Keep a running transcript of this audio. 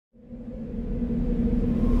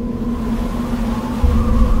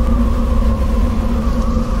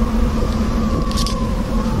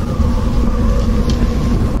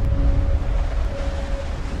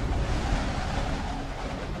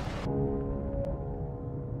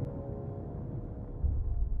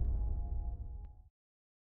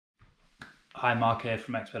Hi, Mark here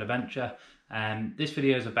from Exped Adventure. This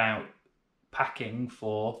video is about packing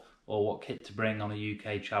for, or what kit to bring on a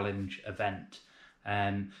UK Challenge event.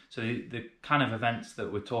 So the kind of events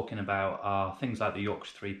that we're talking about are things like the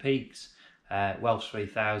Yorkshire Three Peaks, Welsh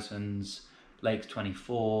 3000s, Lakes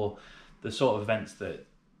 24, the sort of events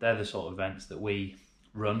that we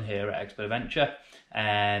run here at Exped Adventure.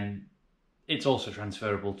 It's also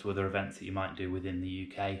transferable to other events that you might do within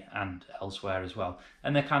the UK and elsewhere as well.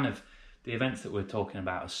 And they're kind of, the events that we're talking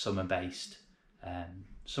about are summer-based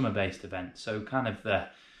events. So kind of the,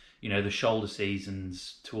 the shoulder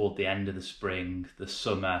seasons toward the end of the spring, the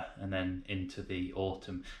summer, and then into the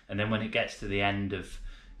autumn. And then when it gets to the end of,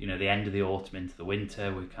 the end of the autumn into the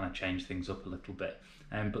winter, we kind of change things up a little bit.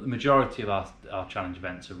 But the majority of our challenge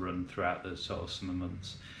events are run throughout the sort of summer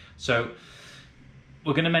months. So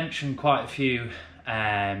we're going to mention quite a few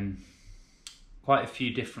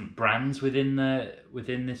different brands within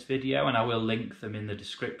this video, and I will link them in the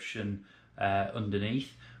description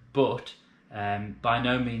underneath. But by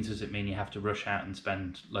no means does it mean you have to rush out and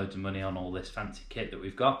spend loads of money on all this fancy kit that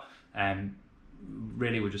we've got.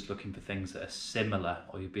 Really, we're just looking for things that are similar,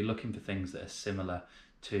 or you'd be looking for things that are similar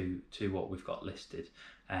to what we've got listed,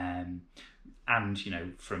 and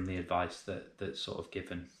from the advice that's sort of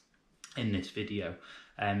given in this video.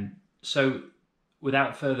 So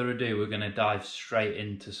without further ado, we're going to dive straight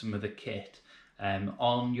into some of the kit.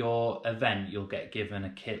 On your event, you'll get given a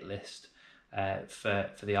kit list for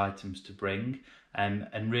the items to bring,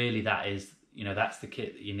 and really that is, that's the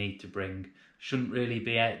kit that you need to bring.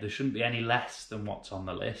 There shouldn't be any less than what's on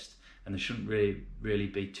the list, and there shouldn't really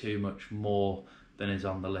be too much more than is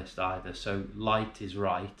on the list either. So light is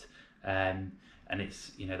right, and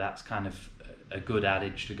it's, that's kind of a good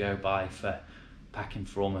adage to go by for packing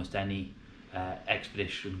for almost any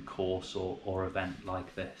expedition, course or event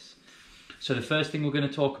like this. So the first thing we're going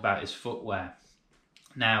to talk about is footwear.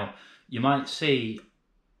 Now, you might see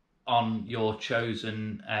on your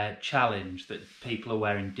chosen challenge that people are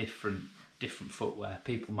wearing different footwear.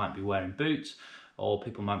 People might be wearing boots, or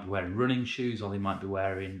people might be wearing running shoes, or they might be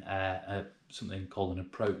wearing something called an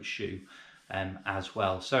approach shoe as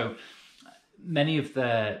well. So many of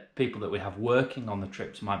the people that we have working on the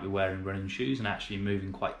trips might be wearing running shoes and actually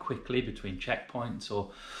moving quite quickly between checkpoints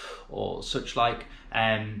or such like.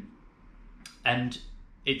 And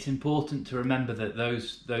it's important to remember that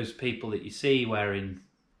those people that you see wearing,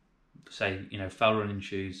 say, fell running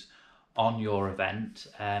shoes on your event,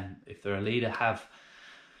 if they're a leader, have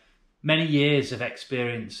many years of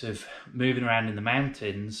experience of moving around in the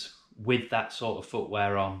mountains with that sort of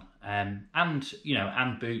footwear on, and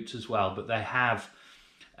boots as well. But they have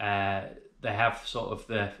sort of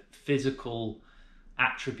the physical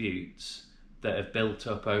attributes that have built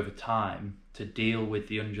up over time to deal with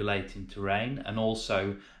the undulating terrain, and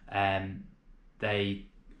also they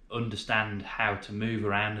understand how to move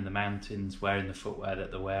around in the mountains wearing the footwear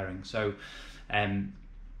that they're wearing. So and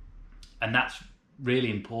that's really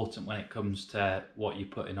important when it comes to what you're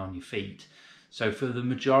putting on your feet. So for the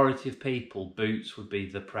majority of people, boots would be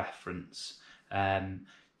the preference,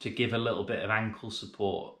 to give a little bit of ankle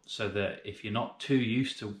support, so that if you're not too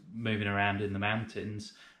used to moving around in the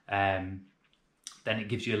mountains, then it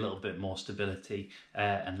gives you a little bit more stability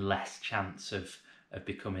and less chance of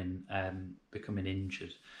becoming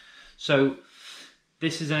injured. So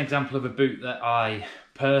this is an example of a boot that I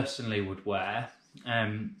personally would wear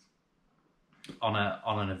on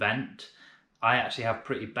an event. I actually have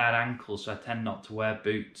pretty bad ankles, so I tend not to wear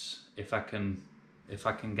boots if I can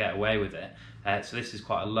get away with it. So this is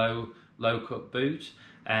quite a low cut boot.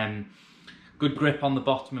 Good grip on the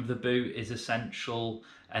bottom of the boot is essential,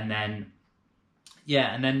 and then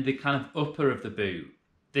the kind of upper of the boot.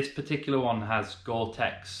 This particular one has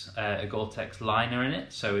Gore-Tex, a Gore-Tex liner in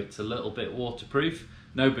it, so it's a little bit waterproof.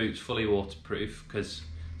 No boot's fully waterproof because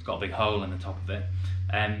it's got a big hole in the top of it,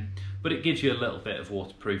 but it gives you a little bit of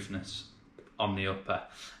waterproofness on the upper,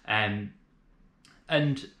 and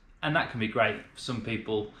that can be great. Some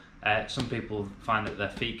people find that their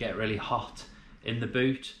feet get really hot in the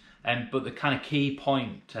boot, but the kind of key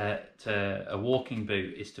point to a walking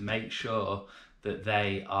boot is to make sure that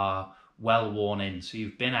they are well worn in. So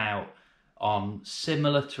you've been out on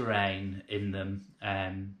similar terrain in them,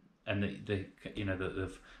 and they've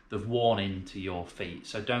worn into your feet.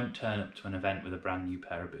 So don't turn up to an event with a brand new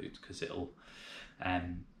pair of boots, because it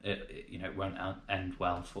won't end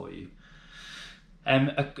well for you.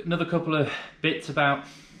 Another couple of bits about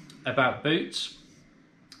boots.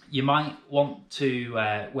 You might want to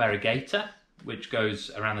wear a gaiter, which goes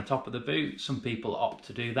around the top of the boot. Some people opt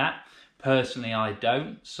to do that. Personally, I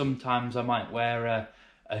don't. Sometimes I might wear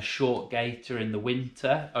a short gaiter in the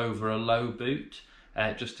winter over a low boot,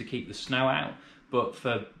 just to keep the snow out. But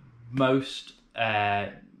for most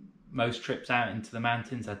trips out into the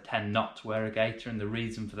mountains, I tend not to wear a gaiter, and the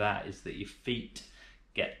reason for that is that your feet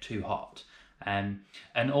get too hot. And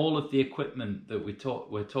all of the equipment that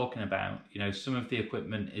we're talking about, you know, some of the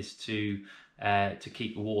equipment is to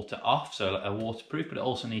keep the water off, so a waterproof, but it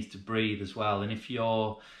also needs to breathe as well. And if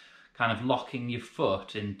you're kind of locking your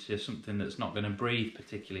foot into something that's not going to breathe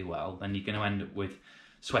particularly well, then you're going to end up with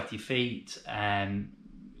sweaty feet,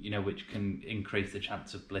 you know, which can increase the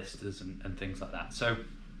chance of blisters and things like that. So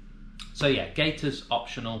yeah, gaiters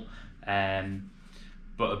optional,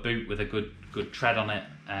 but a boot with a good tread on it,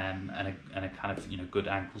 and a kind of, you know, good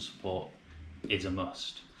ankle support is a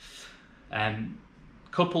must.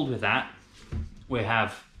 Coupled with that, we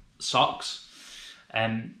have socks.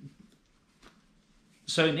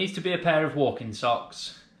 So it needs to be a pair of walking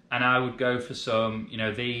socks, and I would go for some, you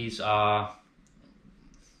know, these are,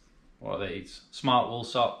 what are these? Smartwool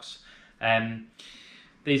socks.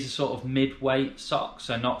 These are sort of mid-weight socks,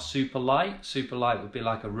 so not super light. Super light would be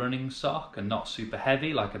like a running sock, and not super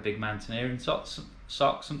heavy like a big mountaineering sock.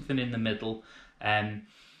 Something in the middle,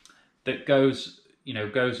 that goes, you know,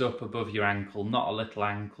 goes up above your ankle. Not a little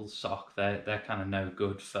ankle sock. They're kind of no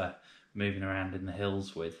good for moving around in the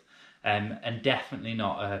hills with, and definitely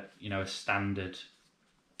not a, you know, a standard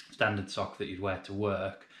sock that you'd wear to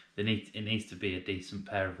work. It needs to be a decent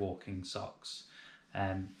pair of walking socks.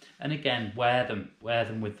 And again, wear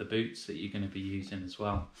them with the boots that you're going to be using as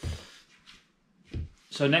well.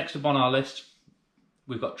 So next up on our list,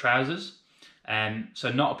 we've got trousers.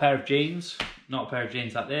 So not a pair of jeans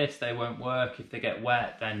like this. They won't work. If they get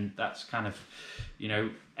wet, then that's kind of, you know,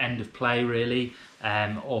 end of play really.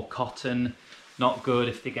 Or cotton, not good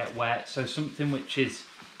if they get wet. So something which is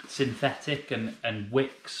synthetic and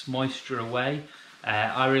wicks moisture away.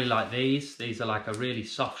 I really like these. These are like a really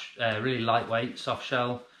soft, really lightweight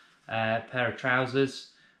Softshell pair of trousers.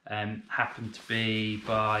 Happen to be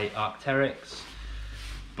by Arc'teryx,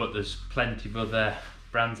 but there's plenty of other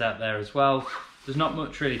brands out there as well. There's not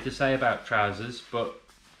much really to say about trousers, but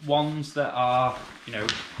ones that are, you know,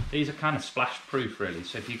 these are kind of splash proof really.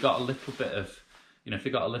 So if you got a little bit of, you know, if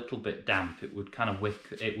you got a little bit damp, it would kind of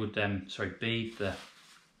bead the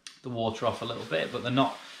water off a little bit, but they're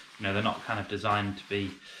not, you know, they're not kind of designed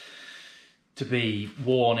to be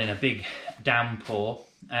worn in a big downpour.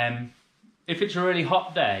 If it's a really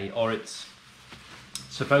hot day, or it's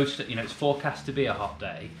supposed to, you know, it's forecast to be a hot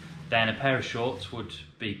day, then a pair of shorts would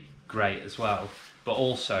be great as well. But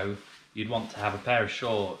also, you'd want to have a pair of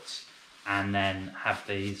shorts and then have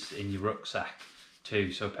these in your rucksack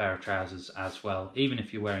too, so a pair of trousers as well, even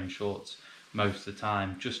if you're wearing shorts most of the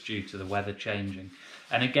time, just due to the weather changing.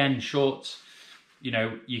 And again, shorts, you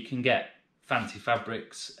know, you can get fancy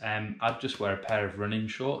fabrics. I'd just wear a pair of running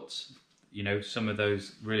shorts, you know, some of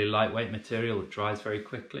those really lightweight material that dries very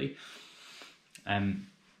quickly. And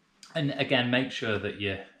again, make sure that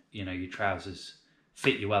your trousers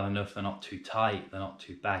fit you well enough. They're not too tight, they're not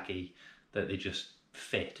too baggy, that they just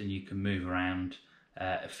fit and you can move around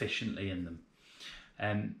efficiently in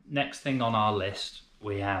them. Next thing on our list,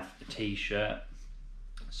 we have a t-shirt.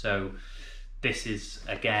 So this is,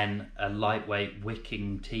 again, a lightweight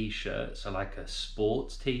wicking t-shirt, so like a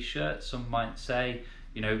sports t-shirt, some might say.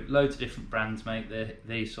 You know, loads of different brands make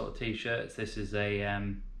these sort of t-shirts. This is a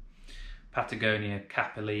Patagonia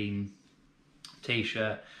Capilene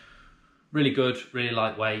t-shirt. Really good, really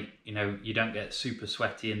lightweight. You know, you don't get super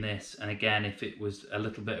sweaty in this. And again, if it was a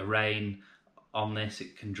little bit of rain on this,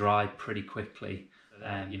 it can dry pretty quickly.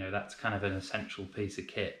 You know, that's kind of an essential piece of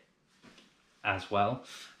kit as well.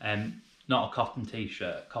 Not a cotton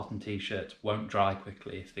t-shirt. Cotton t-shirts won't dry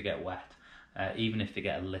quickly if they get wet, even if they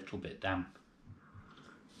get a little bit damp.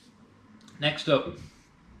 Next up,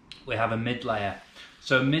 we have a mid-layer.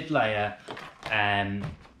 So mid-layer,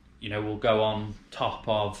 you know, will go on top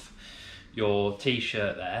of your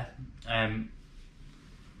t-shirt there. And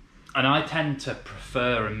I tend to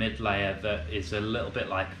prefer a mid-layer that is a little bit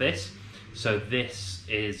like this. So this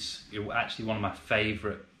is actually one of my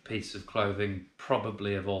favourite piece of clothing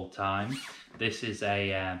probably of all time. This is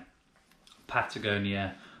a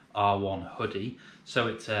Patagonia R1 hoodie. So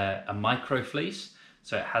it's a micro fleece,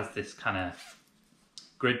 so it has this kind of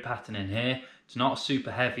grid pattern in here. It's not a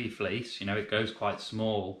super heavy fleece, you know, it goes quite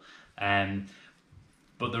small.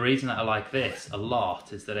 But the reason that I like this a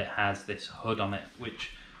lot is that it has this hood on it,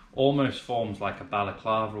 which almost forms like a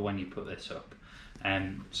balaclava when you put this up.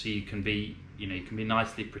 So you can be, you know, you can be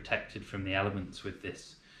nicely protected from the elements with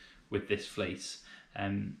this fleece.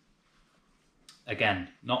 Again,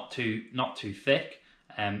 not too thick,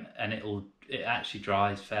 and it'll it actually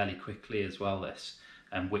dries fairly quickly as well, this,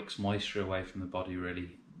 and wicks moisture away from the body really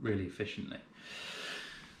efficiently.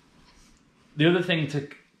 The other thing to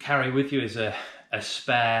carry with you is a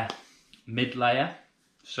spare mid-layer.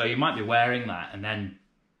 So you might be wearing that, and then,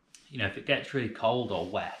 you know, if it gets really cold or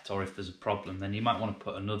wet, or if there's a problem, then you might want to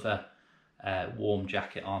put another warm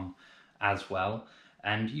jacket on as well.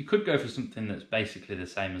 And you could go for something that's basically the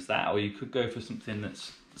same as that, or you could go for something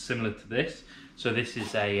that's similar to this. So this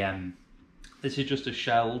is just a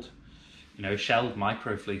shelled, you know, shelled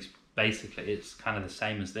micro fleece. Basically, it's kind of the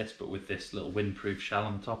same as this, but with this little windproof shell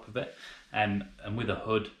on the top of it, and with a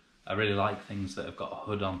hood. I really like things that have got a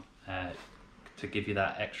hood on to give you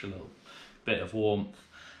that extra little bit of warmth.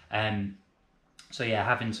 So yeah,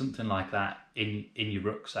 having something like that in your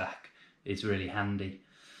rucksack is really handy.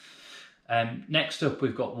 Next up,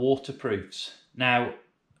 we've got waterproofs. Now,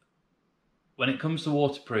 when it comes to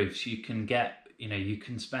waterproofs, you can get, you know, you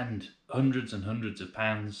can spend hundreds and hundreds of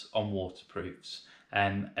pounds on waterproofs.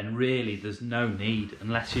 And really, there's no need,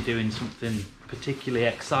 unless you're doing something particularly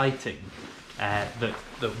exciting, that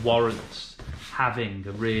warrants having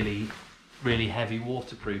a really heavy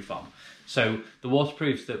waterproof on. So the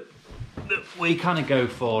waterproofs that we kind of go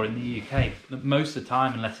for in the UK, most of the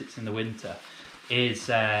time, unless it's in the winter, is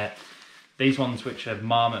these ones, which are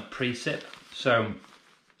Marmot Precip. So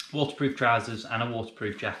waterproof trousers and a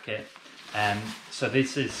waterproof jacket. So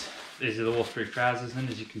these are the waterproof trousers, and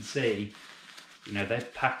as you can see, you know, they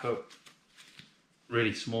pack up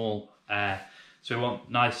really small. So we want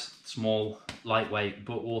nice, small, lightweight,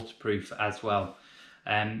 but waterproof as well.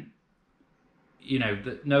 You know,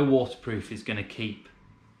 no waterproof is going to keep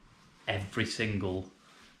every single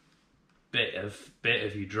bit of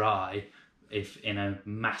you dry if in a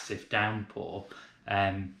massive downpour.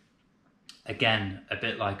 Again, a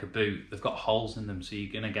bit like a boot, they've got holes in them, so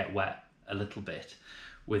you're going to get wet a little bit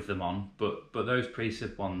with them on. But those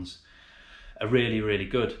Precip ones are really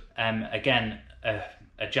good. Again,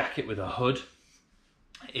 a jacket with a hood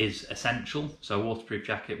is essential. So a waterproof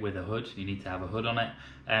jacket with a hood, you need to have a hood on it,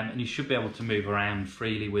 and you should be able to move around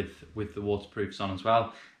freely with the waterproofs on as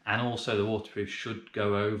well. And also the waterproof should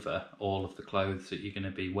go over all of the clothes that you're going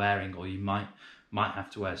to be wearing, or you might have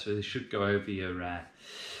to wear. So they should go over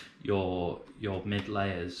your mid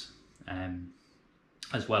layers,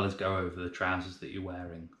 as well as go over the trousers that you're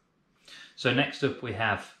wearing. So next up, we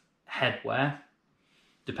have headwear.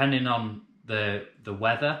 Depending on the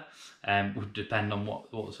weather, would depend on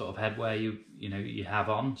what sort of headwear you have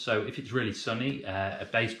on. So if it's really sunny, a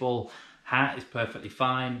baseball hat is perfectly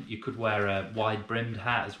fine. You could wear a wide brimmed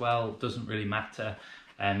hat as well, doesn't really matter.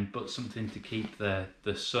 But something to keep the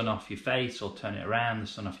sun off your face, or turn it around, the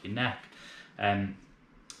sun off your neck,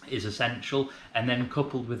 is essential. And then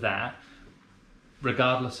coupled with that,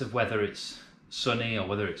 regardless of whether it's sunny or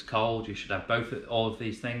whether it's cold, you should have all of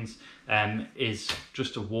these things, is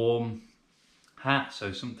just a warm hat.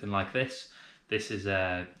 So something like this. This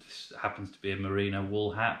happens to be a merino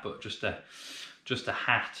wool hat, but just a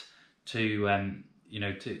hat to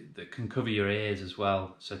that can cover your ears as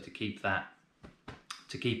well. So to keep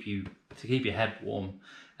your head warm.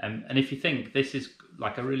 And if you think this is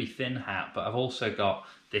like a really thin hat, but I've also got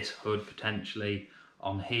this hood potentially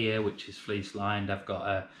on here, which is fleece lined. I've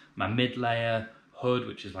got my mid layer hood,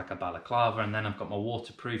 which is like a balaclava, and then I've got my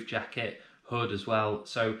waterproof jacket hood as well.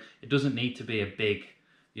 So it doesn't need to be a big,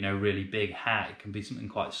 really big hat. It can be something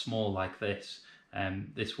quite small like this.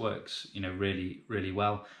 This works, really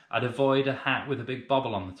well. I'd avoid a hat with a big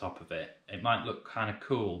bobble on the top of it. It might look kind of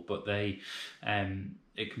cool, but it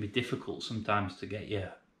can be difficult sometimes to get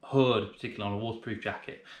your hood, particularly on a waterproof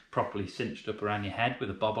jacket, properly cinched up around your head with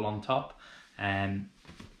a bobble on top.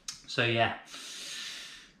 So yeah.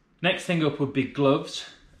 Next thing up would be gloves.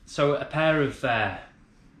 So a pair of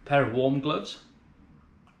warm gloves.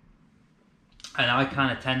 And I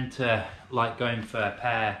kind of tend to like going for a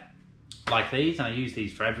pair like these, and I use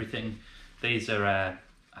these for everything. These are,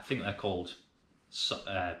 I think they're called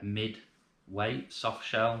MidWeight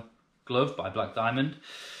Softshell glove by Black Diamond.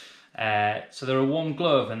 So they're a warm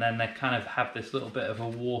glove, and then they kind of have this little bit of a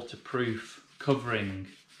waterproof covering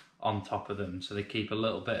on top of them, so they keep a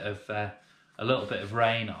little bit of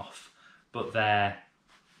rain off. But they're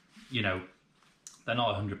not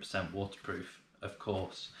 100% waterproof, of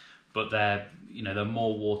course. But they're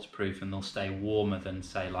more waterproof, and they'll stay warmer than,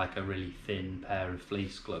 say, like a really thin pair of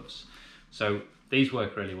fleece gloves. So these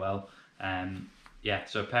work really well. Yeah,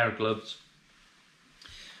 so a pair of gloves.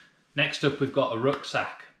 Next up, we've got a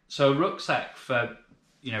rucksack. So a rucksack for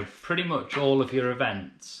pretty much all of your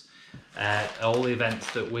events, all the events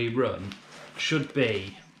that we run, should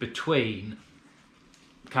be between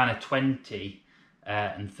kind of 20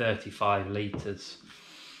 and 35 litres.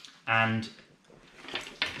 And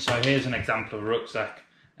so here's an example of a rucksack.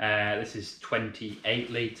 This is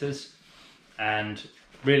 28 litres and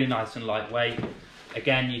really nice and lightweight.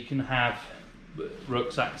 Again, you can have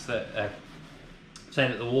rucksacks that say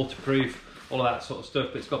that they're waterproof, all of that sort of stuff,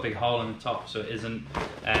 but it's got a big hole in the top, so it isn't.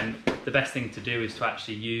 The best thing to do is to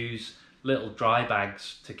actually use little dry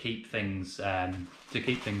bags to keep things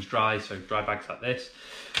dry. So dry bags like this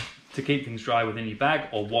to keep things dry within your bag,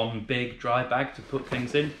 or one big dry bag to put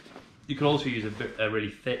things in. You can also use a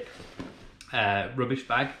really thick rubbish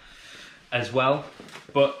bag as well.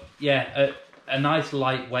 But yeah, a nice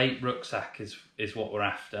lightweight rucksack is what we're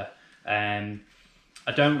after.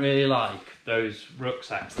 I don't really like those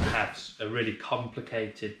rucksacks that have a really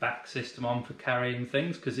complicated back system on for carrying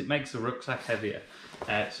things, because it makes the rucksack heavier.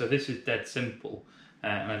 So this is dead simple,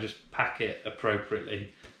 and I just pack it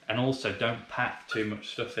appropriately, and also don't pack too much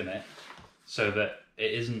stuff in it so that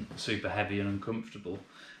it isn't super heavy and uncomfortable.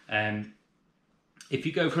 If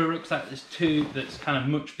you go for a rucksack that's kind of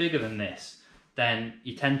much bigger than this, then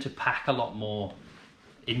you tend to pack a lot more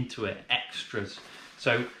into it, extras.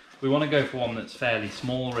 So we want to go for one that's fairly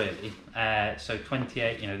small, really. So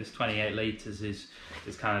 28, this 28 litres is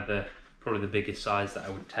kind of probably the biggest size that I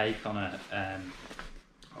would take on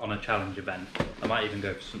a challenge event. I might even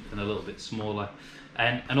go for something a little bit smaller.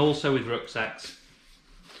 And also with rucksacks,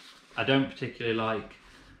 I don't particularly like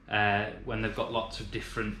when they've got lots of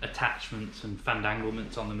different attachments and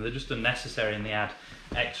fandanglements on them. They're just unnecessary and they add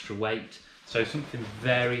extra weight. So something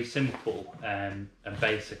very simple and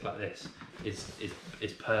basic like this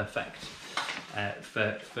is perfect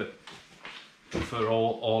for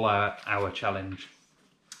all our challenge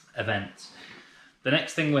events. The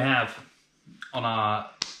next thing we have on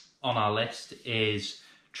our list is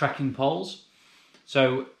trekking poles.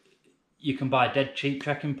 So you can buy dead cheap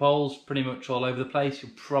trekking poles pretty much all over the place.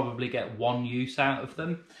 You'll probably get one use out of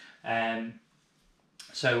them.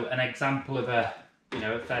 So an example of a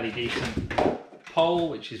fairly decent pole,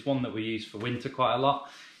 which is one that we use for winter quite a lot,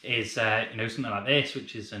 is something like this,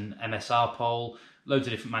 which is an MSR pole. Loads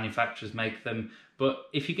of different manufacturers make them, but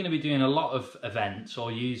if you're going to be doing a lot of events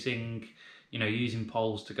or using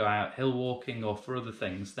poles to go out hill walking or for other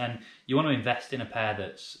things, then you want to invest in a pair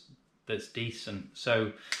that's decent.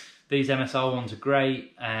 So these MSR ones are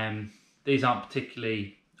great. These aren't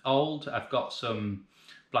particularly old. I've got some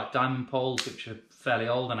black diamond poles which are fairly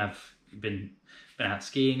old, and I've been out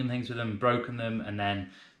skiing and things with them, broken them, and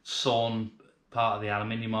then sawn part of the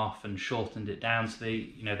aluminium off and shortened it down, so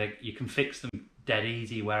you can fix them dead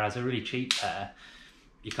easy, whereas a really cheap pair,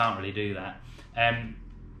 you can't really do that.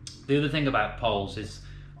 The other thing about poles is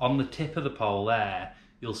on the tip of the pole there,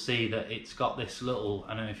 you'll see that it's got this little,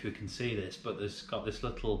 I don't know if you can see this, but it's got this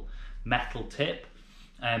little metal tip,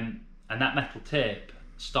 and that metal tip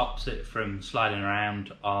stops it from sliding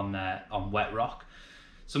around on wet rock.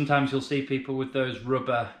 Sometimes you'll see people with those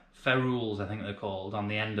rubber ferrules, I think they're called, on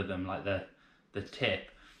the end of them, like the tip.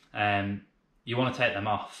 You want to take them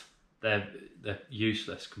off. They're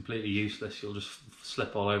useless, completely useless. You'll just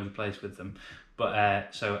slip all over the place with them.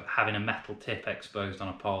 But so having a metal tip exposed on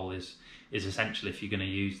a pole is essential if you're going to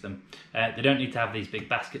use them. They don't need to have these big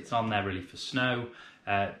baskets on. They're really for snow.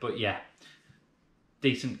 But yeah,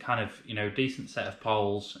 decent decent set of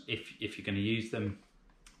poles if you're going to use them.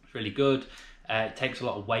 It's really good. It takes a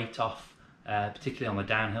lot of weight off, particularly on the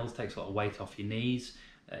downhills. Takes a lot of weight off your knees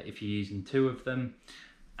if you're using two of them,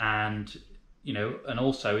 and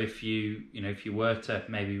also if you were to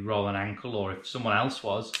maybe roll an ankle, or if someone else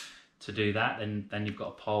was to do that, then you've got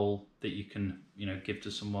a pole that you can give to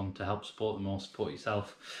someone to help support them or support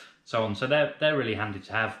yourself, so on. So they're really handy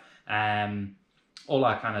to have. All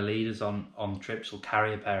our kind of leaders on trips will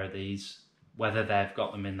carry a pair of these, whether they've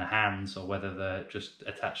got them in the hands or whether they're just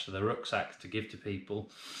attached to the rucksacks to give to people.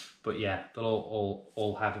 But yeah, they'll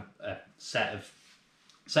all have a set of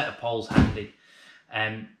poles handy.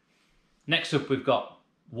 Next up, we've got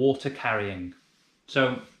water carrying.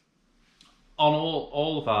 So on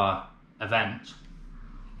all of our events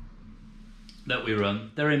that we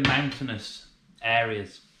run, they're in mountainous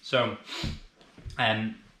areas. So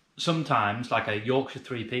sometimes, like a Yorkshire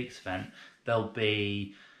Three Peaks event, there'll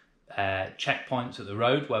be checkpoints at the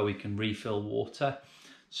road where we can refill water.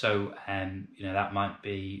 So that might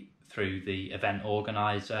be through the event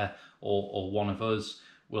organizer or one of us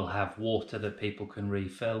will have water that people can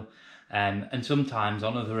refill. And sometimes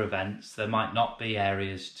on other events there might not be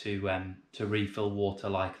areas to refill water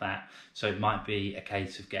like that. So it might be a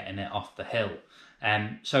case of getting it off the hill.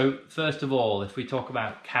 So first of all, if we talk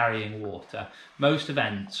about carrying water, most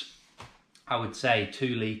events, I would say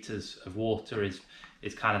 2 litres of water is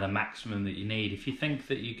is kind of the maximum that you need. If you think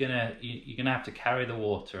that you're gonna have to carry the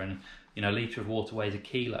water, and you know, a litre of water weighs 1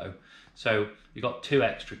 kilo, so you've got 2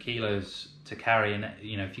 extra kilos to carry, and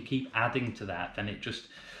you know, if you keep adding to that, then it just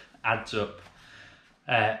adds up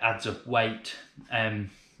weight. And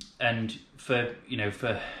for, you know,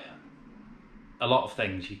 for a lot of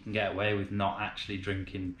things, you can get away with not actually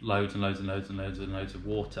drinking loads and loads and loads and loads and loads of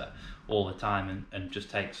water all the time, and just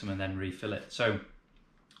take some and then refill it. So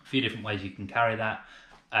a few different ways you can carry that.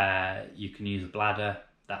 You can use a bladder,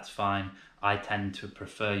 that's fine. I tend to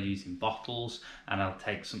prefer using bottles, and I'll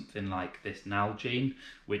take something like this Nalgene,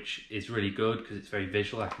 which is really good because it's very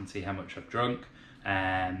visual. I can see how much I've drunk,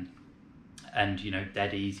 and you know,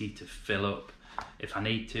 dead easy to fill up if I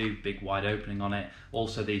need to. Big wide opening on it.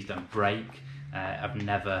 Also, these don't break. I've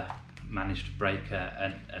never managed to break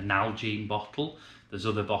a Nalgene bottle. There's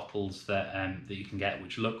other bottles that that you can get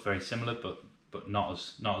which look very similar, but not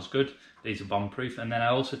as good. These are bomb proof. And then I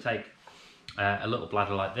also take a little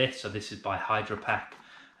bladder like this. So this is by Hydrapak.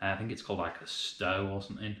 I think it's called like a Stow or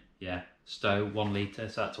something. Yeah, Stow, 1 litre.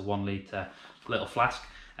 So that's a 1 litre little flask.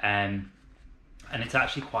 And it's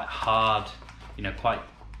actually quite hard, you know, quite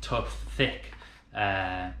tough, thick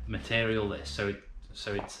material, this.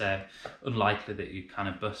 So it's unlikely that you kind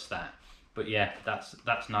of bust that. But yeah,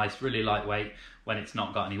 that's nice, really lightweight when it's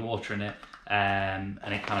not got any water in it, and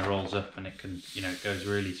it kind of rolls up, and it can, you know, it goes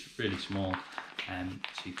really small,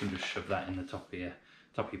 so you can just shove that in the top of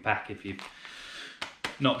your pack if you've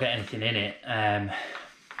not got anything in it.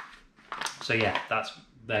 So yeah,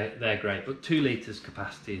 they're great, but 2 litres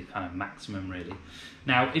capacity is kind of maximum really.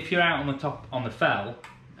 Now, if you're out on the fell,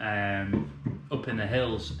 up in the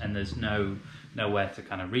hills, and there's nowhere to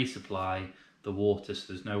kind of resupply the water,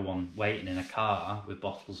 so there's no one waiting in a car with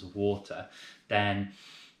bottles of water, then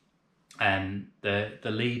the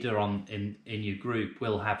leader in your group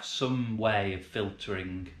will have some way of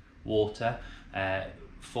filtering water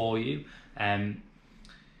for you.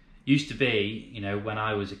 Used to be, you know, when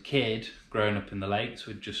I was a kid growing up in the lakes,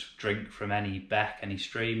 we'd just drink from any beck, any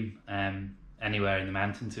stream, anywhere in the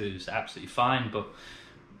mountains. It was absolutely fine. But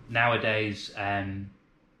nowadays,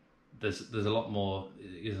 there's a lot more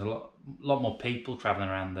people traveling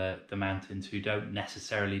around the mountains who don't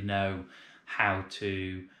necessarily know how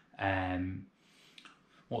to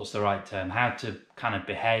what's the right term, how to kind of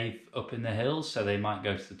behave up in the hills. So they might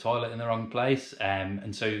go to the toilet in the wrong place,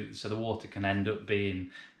 and so the water can end up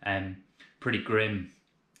being pretty grim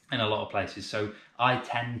in a lot of places. So I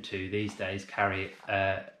tend to these days carry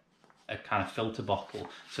a kind of filter bottle.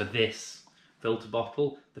 So this filter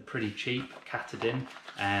bottle, the pretty cheap Katadyn,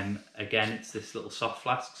 again, it's this little soft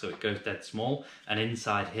flask, so it goes dead small, and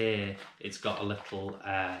inside here it's got a little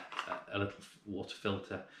water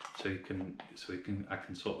filter, so I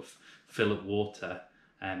can sort of fill up water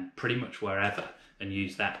pretty much wherever, and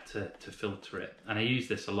use that to filter it. And I use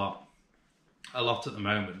this a lot at the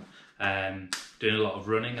moment. Doing a lot of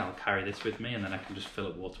running, I'll carry this with me, and then I can just fill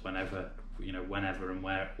up water whenever and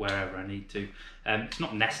wherever I need to. It's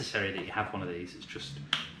not necessary that you have one of these, it's just,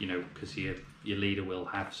 you know, because your leader will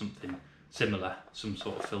have something similar, some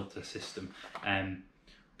sort of filter system,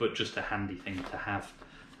 but just a handy thing to have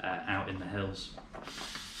out in the hills.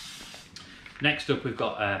 Next up, we've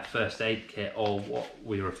got a first aid kit, or what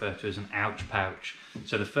we refer to as an ouch pouch.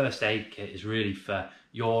 So the first aid kit is really for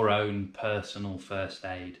your own personal first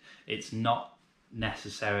aid. It's not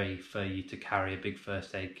necessary for you to carry a big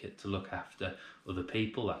first aid kit to look after other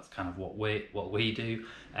people. That's kind of what we do.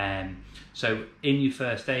 So in your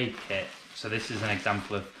first aid kit, so this is an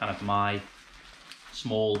example of kind of my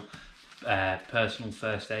small personal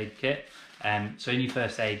first aid kit. So in your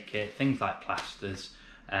first aid kit, things like plasters,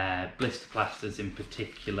 blister plasters in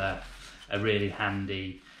particular are really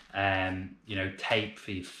handy. You know, tape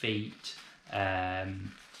for your feet,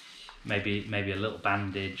 maybe a little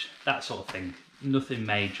bandage, that sort of thing. Nothing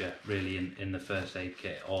major really in the first aid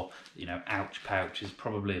kit, or, you know, ouch pouch is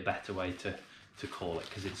probably a better way to call it,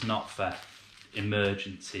 because it's not for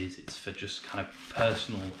emergencies, it's for just kind of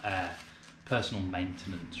personal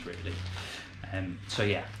maintenance really. So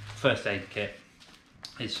yeah, first aid kit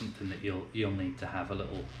is something that you'll need to have, a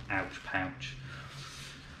little ouch pouch.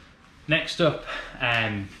 Next up,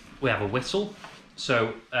 we have a whistle.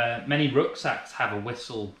 So many rucksacks have a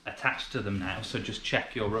whistle attached to them now, so just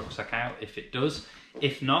check your rucksack out if it does.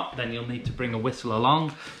 If not, then you'll need to bring a whistle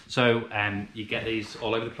along. So you get these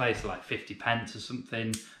all over the place, like 50p or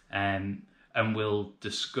something, and we'll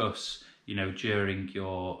discuss, you know, during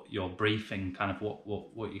your briefing kind of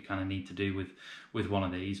what you kind of need to do with one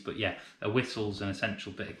of these. But yeah, a whistle's an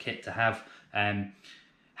essential bit of kit to have.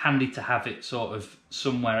 Handy to have it sort of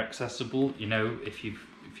somewhere accessible, you know, if you've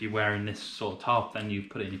if you're wearing this sort of top, then you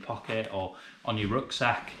put it in your pocket or on your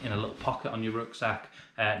rucksack, in a little pocket on your rucksack,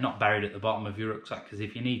 not buried at the bottom of your rucksack, because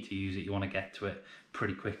if you need to use it, you want to get to it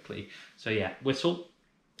pretty quickly. So yeah, whistle,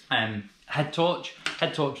 head torch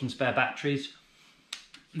and spare batteries.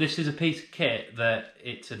 This is a piece of kit that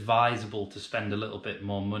it's advisable to spend a little bit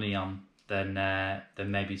more money on than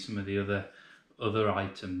maybe some of the other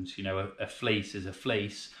items. You know, a fleece is a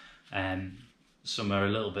fleece. Some are a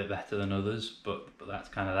little bit better than others, but that's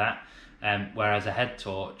kind of that. Whereas a head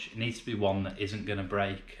torch, it needs to be one that isn't going to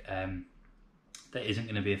break, that isn't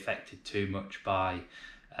going to be affected too much by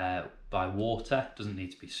water. Doesn't need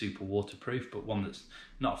to be super waterproof, but one that's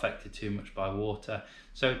not affected too much by water.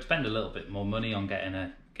 So spend a little bit more money on getting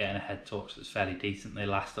a head torch that's fairly decent. They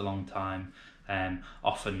last a long time.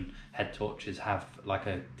 Often head torches have like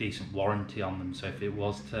a decent warranty on them, so if it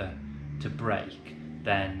was to break,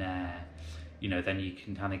 then you know, then you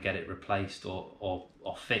can kind of get it replaced or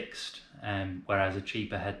fixed. Whereas a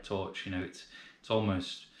cheaper head torch, you know, it's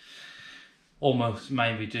almost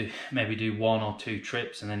maybe do 1 or 2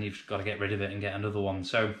 trips and then you've got to get rid of it and get another one.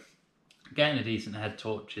 So getting a decent head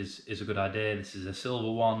torch is a good idea. This is a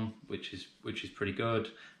Silva one, which is pretty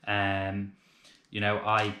good. You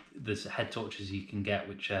know, there's head torches you can get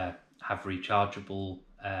which have rechargeable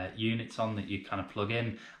units on that you kind of plug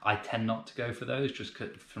in. I tend not to go for those, just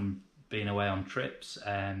from being away on trips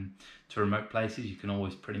to remote places. You can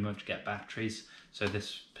always pretty much get batteries. So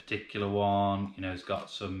this particular one, you know, has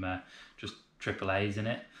got some just AAAs in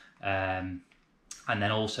it, and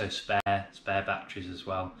then also spare batteries as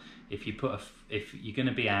well. If you're going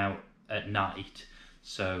to be out at night,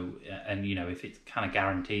 so and you know, if it's kind of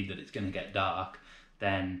guaranteed that it's going to get dark,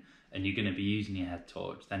 then and you're going to be using your head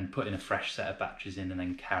torch, then putting a fresh set of batteries in and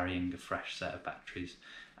then carrying a fresh set of batteries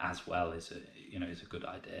as well is a good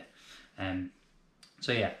idea.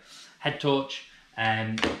 So yeah, head torch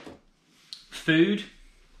and food.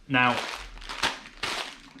 Now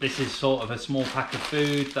this is sort of a small pack of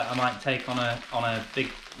food that I might take on a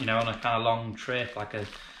big, you know, on a kind of long trip, like a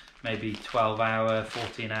maybe 12-hour,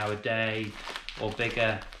 14-hour day or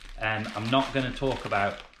bigger. I'm not going to talk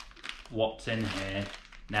about what's in here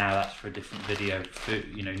now. That's for a different video.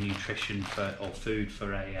 Food, you know, nutrition or food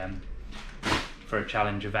for a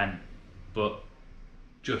challenge event, but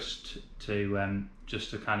just to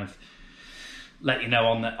kind of let you know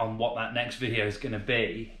on what that next video is going to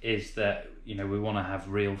be, is that, you know, we want to have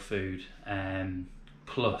real food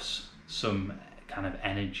plus some kind of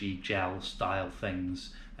energy gel style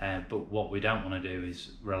things, but what we don't want to do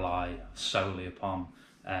is rely solely upon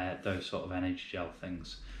those sort of energy gel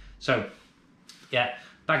things. So yeah,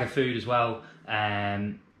 bag of food as well,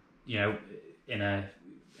 you know, in a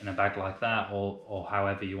bag like that, or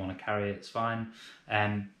however you want to carry it, it's fine.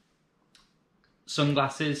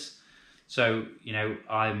 Sunglasses. So, you know,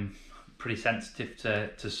 I'm pretty sensitive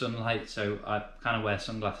to sunlight, so I kind of wear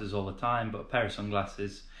sunglasses all the time, but a pair of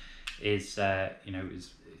sunglasses is you know,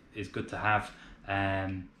 is good to have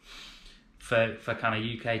for kind of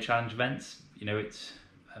UK challenge events. You know,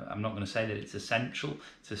 I'm not going to say that it's essential.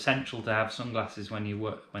 It's essential to have sunglasses when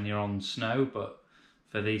you're on snow, but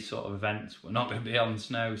for these sort of events, we're not going to be on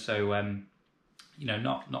snow, so you know,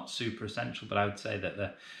 not super essential. But I would say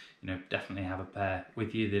that you know, definitely have a pair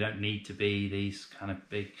with you. They don't need to be these kind of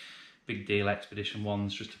big deal expedition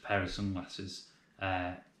ones. Just a pair of sunglasses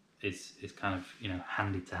is kind of, you know,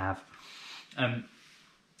 handy to have.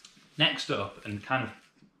 Next up, and kind of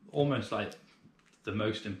almost like the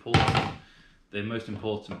most important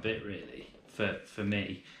bit really for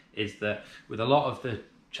me, is that with a lot of the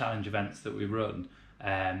challenge events that we run,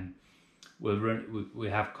 we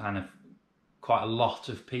have kind of quite a lot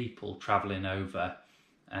of people travelling over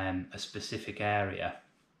a specific area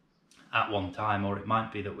at one time, or it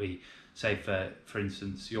might be that we say for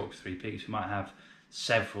instance Yorkshire Three Peaks, we might have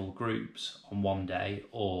several groups on one day,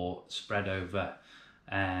 or spread over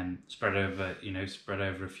a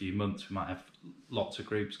few months. We might have lots of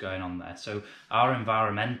groups going on there. So our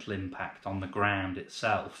environmental impact on the ground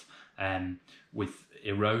itself, with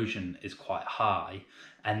erosion, is quite high.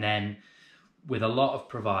 And then with a lot of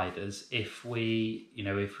providers, if we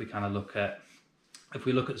look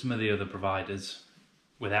at some of the other providers,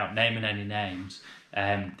 without naming any names,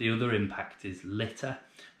 the other impact is litter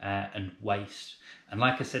and waste. And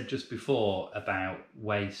like I said just before about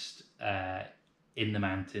waste in the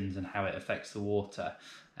mountains and how it affects the water,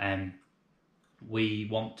 we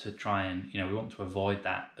want to try and, you know, we want to avoid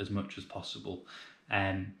that as much as possible.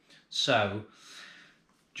 So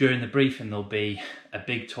during the briefing, there'll be a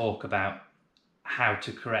big talk about how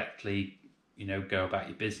to correctly, you know, go about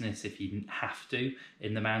your business if you have to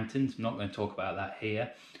in the mountains. I'm not going to talk about that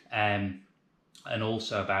here. and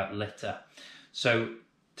also about litter. So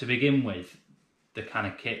to begin with, the kind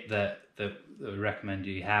of kit that we recommend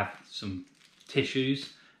you have some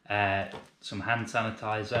tissues, some hand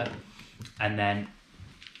sanitizer, and then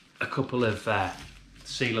a couple of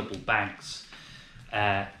sealable bags.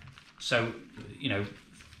 So, you know,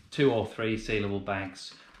 2 or 3 sealable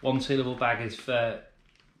bags. One sealable bag is for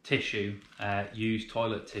tissue, used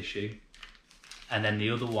toilet tissue, and then the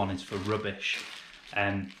other one is for rubbish.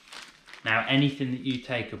 Now anything that you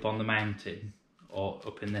take up on the mountain or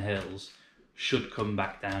up in the hills should come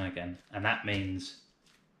back down again, and that means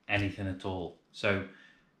anything at all. So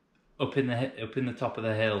up in the top of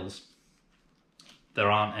the hills,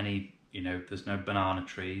 there aren't any, you know, there's no banana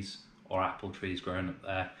trees or apple trees growing up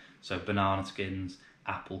there. So banana skins,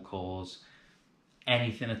 apple cores,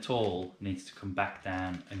 anything at all needs to come back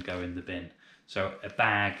down and go in the bin. So a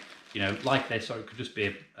bag, you know, like this, or it could just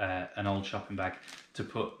be an old shopping bag to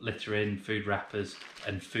put litter in, food wrappers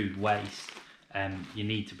and food waste. You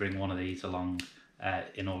need to bring one of these along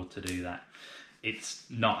in order to do that. It's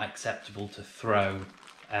not acceptable to throw,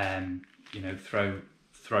 you know, throw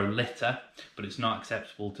litter, but it's not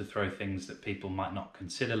acceptable to throw things that people might not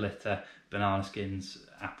consider litter, banana skins,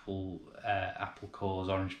 apple cores,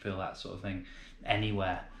 orange peel, that sort of thing,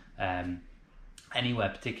 anywhere,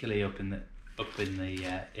 particularly up in the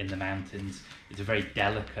mountains. It's a very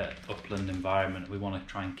delicate upland environment. We want to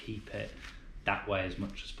try and keep it that way as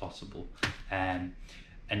much as possible. And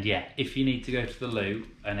yeah, if you need to go to the loo,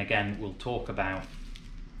 and again we'll talk about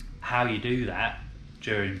how you do that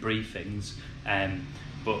during briefings,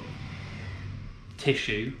 but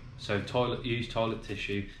tissue, so used toilet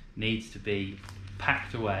tissue, needs to be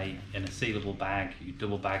packed away in a sealable bag. You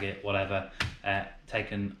double bag it, whatever,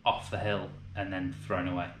 taken off the hill and then thrown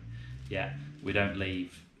away. Yeah, we don't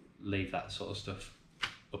leave that sort of stuff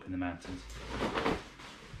up in the mountains.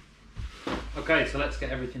 Okay, so let's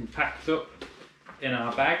get everything packed up in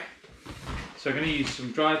our bag. So I'm going to use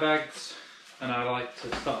some dry bags, and I like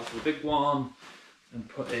to start off with a big one and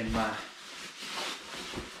put in my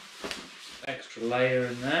extra layer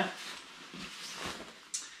in there,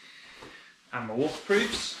 and my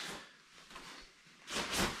waterproofs.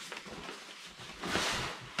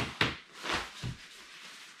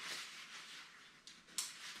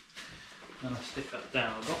 And I stick that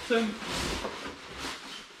down the bottom.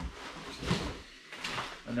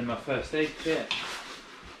 And then my first aid kit,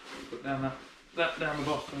 put down that down the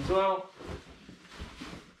bottom as well.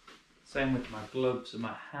 Same with my gloves and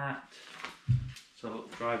my hat. So a little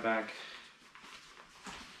dry bag,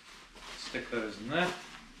 stick those in there.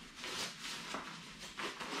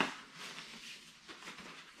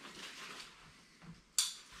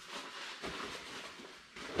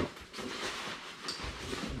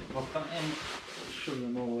 Pop that in, shove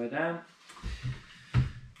them all the way down.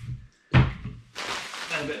 And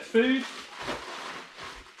a bit of food.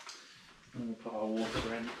 And we'll put our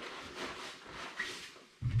water in.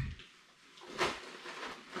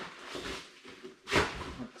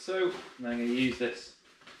 Like so. And I'm going to use this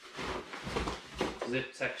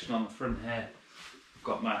zip section on the front here. I've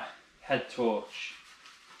got my head torch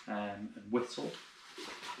and whistle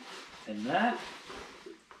in there.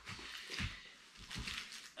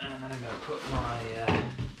 And I'm going to put my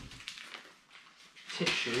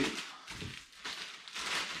tissue,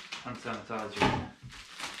 hand sanitizer in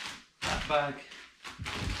that bag,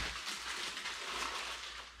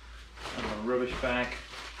 and my rubbish bag.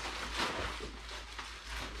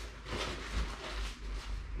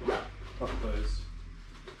 Pop those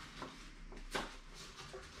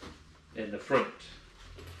in the front,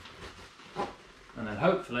 and then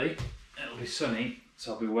hopefully it'll be sunny,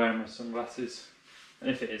 so I'll be wearing my sunglasses. And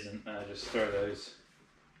if it isn't, then I just throw those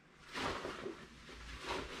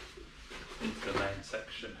into the main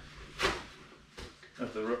section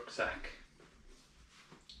of the rucksack.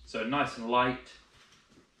 So nice and light,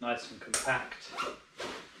 nice and compact,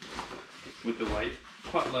 with the weight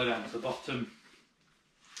quite low down to the bottom,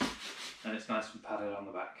 and it's nice and padded on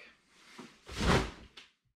the back.